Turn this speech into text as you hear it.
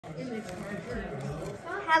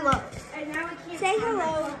Hello. Say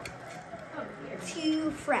hello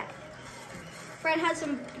to Fred. Fred has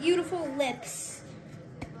some beautiful lips.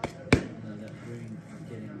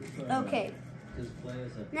 Okay.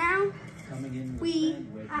 Now we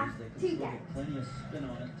have to get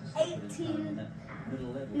 18.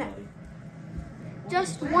 No.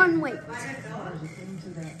 Just one weight.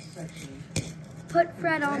 Put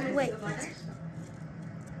Fred on the weight.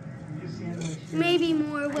 Maybe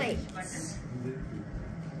more weights.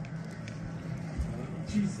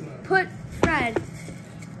 Put Fred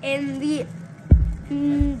in the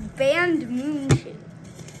band moon shoe.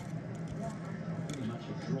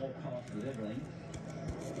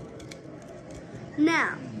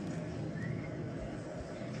 Now,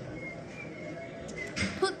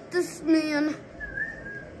 put this man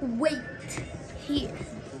weight here.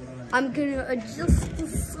 I'm gonna adjust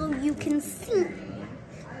this so you can see.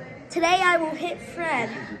 Today I will hit Fred.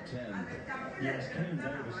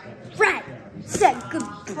 Fred, say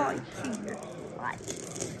goodbye to your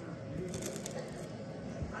life.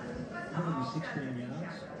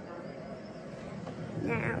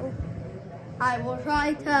 Now, I will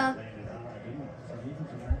try to...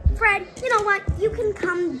 Fred, you know what? You can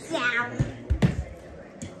come down.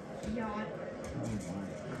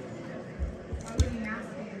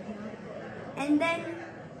 And then,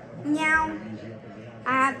 now,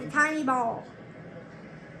 I have the tiny ball.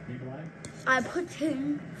 I put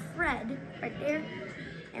in Fred right there,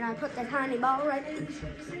 and I put the tiny ball right there.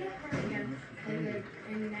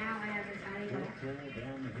 And now I have a tiny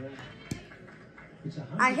ball.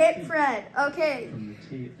 I hit Fred. Okay.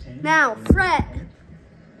 Now, Fred,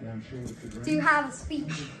 do you have a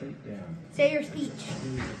speech? Say your speech.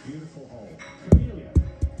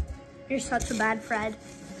 You're such a bad Fred.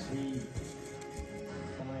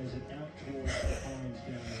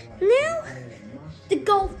 Now, the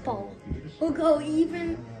golf ball will go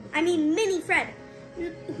mini Fred.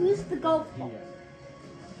 Who's the golf ball?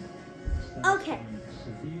 Okay.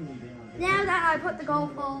 Now that I put the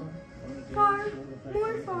golf ball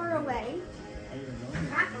more far away.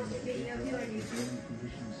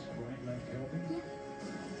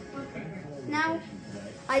 Now,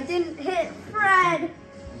 I didn't hit Fred.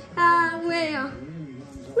 Well,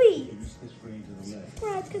 please.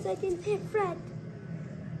 Fred, because I didn't hit Fred.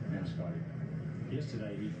 Now, Scotty,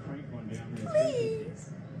 yesterday he cranked one down there. Please.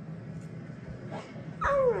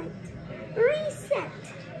 All right. Reset.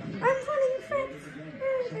 I'm putting Fred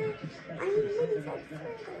further. I mean, mini Fred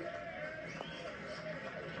further.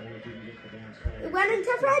 It went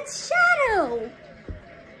into Fred's shadow.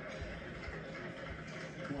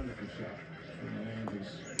 Wonderful shot.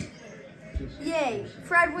 Yay,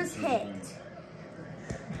 Fred was hit.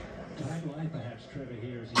 Perhaps Trevor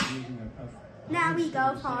here is using a Now we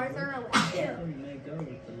go farther away.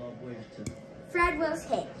 Fred was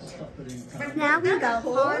hit. Now we go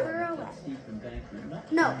farther away.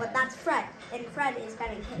 No, but that's Fred, and Fred is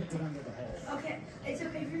getting hit. Okay, it's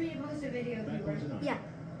okay for me to post a video, viewers. Yeah.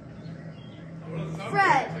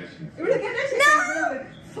 Fred. No!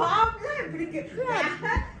 Fred. We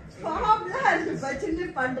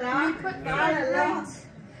put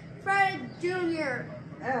Fred Jr.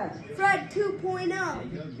 Fred 2.0.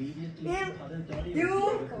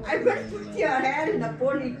 I better put your hair in a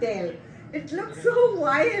ponytail. It looks so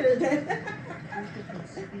wild.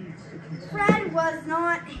 Fred was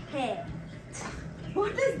not hit.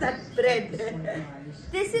 What is that, Fred?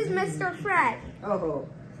 This is Mr. Fred. Oh.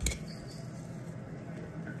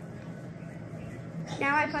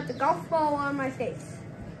 Now I put the golf ball on my face.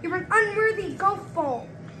 You're an unworthy golf ball.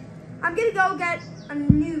 I'm gonna go get a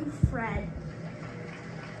new Fred.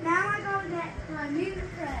 Now I go get a new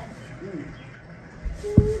Fred.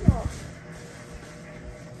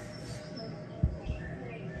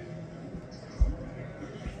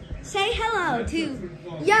 Say hello to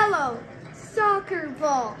yellow soccer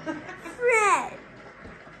ball, Fred.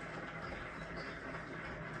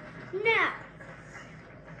 Now,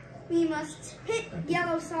 we must hit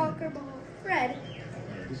yellow soccer ball, Fred,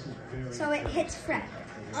 so it hits Fred.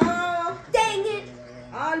 Oh, dang it!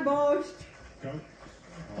 Almost.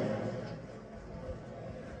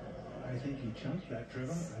 I think he chunked that,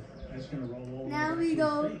 Trevor. That's going to roll all Now we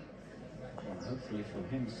go. Well, hopefully for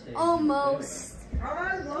him to stay. Almost.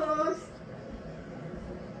 Almost.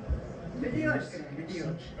 Video.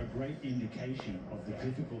 Such a great indication of the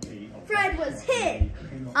difficulty of Fred was hit.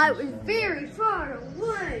 I was very far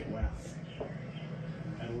away. Wow.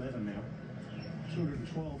 At 11 now.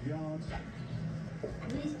 212 yards.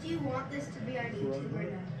 At least you want this to be on YouTube or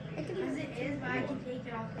not? It can As be, it is, but I can take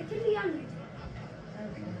it off. it can be on YouTube.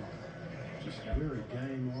 Just very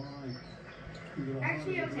game line.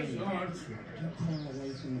 Actually, I'll take it down.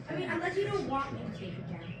 I mean, unless you don't want me to take it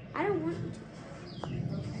down. I don't want you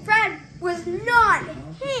to. Fred was not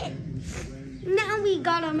hit. Now we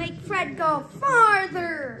gotta make Fred go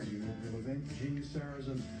farther. Gene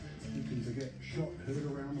Sarazen, you can forget shot heard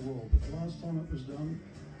around the world. But the last time it was done,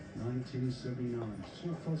 1979.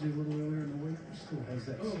 Saw Fuzzy a little earlier in the week. Still has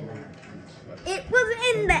that story. It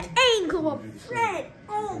was in the ankle of Fred.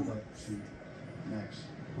 Oh. Max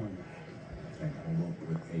Homer. And Homer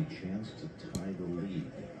with a chance to tie the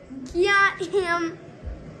lead. Got him.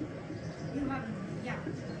 You have, yeah.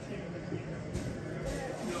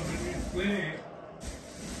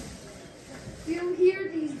 You hear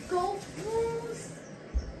these golf balls?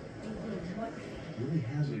 Really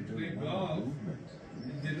hasn't Play done a lot golf. of movement.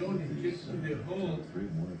 They don't get to the hole.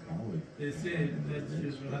 They say that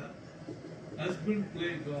your husband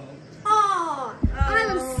play golf. Oh,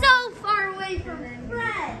 I was so far away from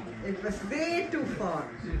Fred. It was way too far.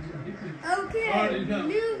 Okay,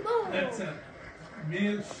 new ball. That's a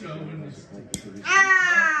male chauvinist.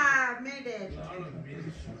 Ah, made it. A lot of male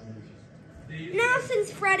chauvinists. They- Now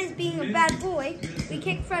since Fred is being a bad boy, we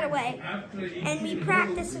kick Fred away. After And we 18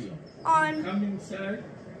 practice holes, on come inside.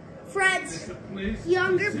 Fred's There's a place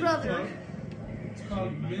younger to sit brother. down. It's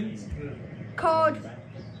called men's club. called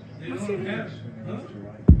They don't have,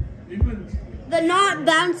 women's club. the not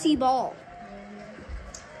bouncy ball.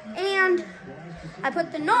 And I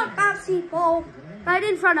put the not bouncy ball right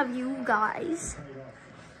in front of you guys.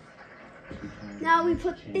 Now we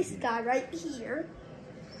put this guy right here.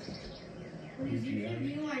 Please, you can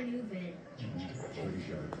view my new vid.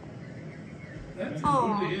 That's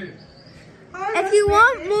Aw. really it. If you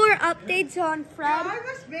want more updates on I Fred,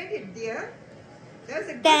 almost made it, dear. That's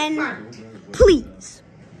a good then part. please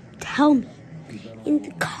tell me in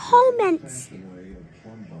the comments.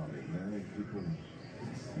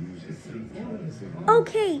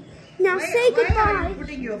 Okay, now say Why are goodbye, you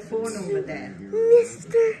putting your phone over there?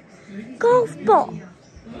 Mr. Golf Ball.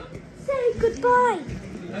 Say goodbye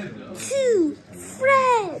to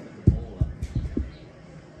Fred.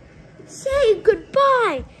 Say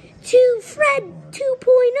goodbye to Fred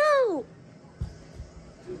 2.0.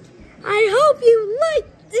 I hope you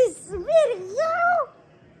liked this video.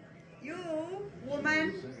 You,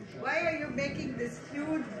 woman, why are you making this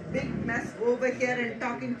huge, big mess over here and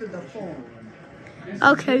talking to the phone?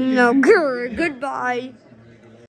 Okay, now goodbye.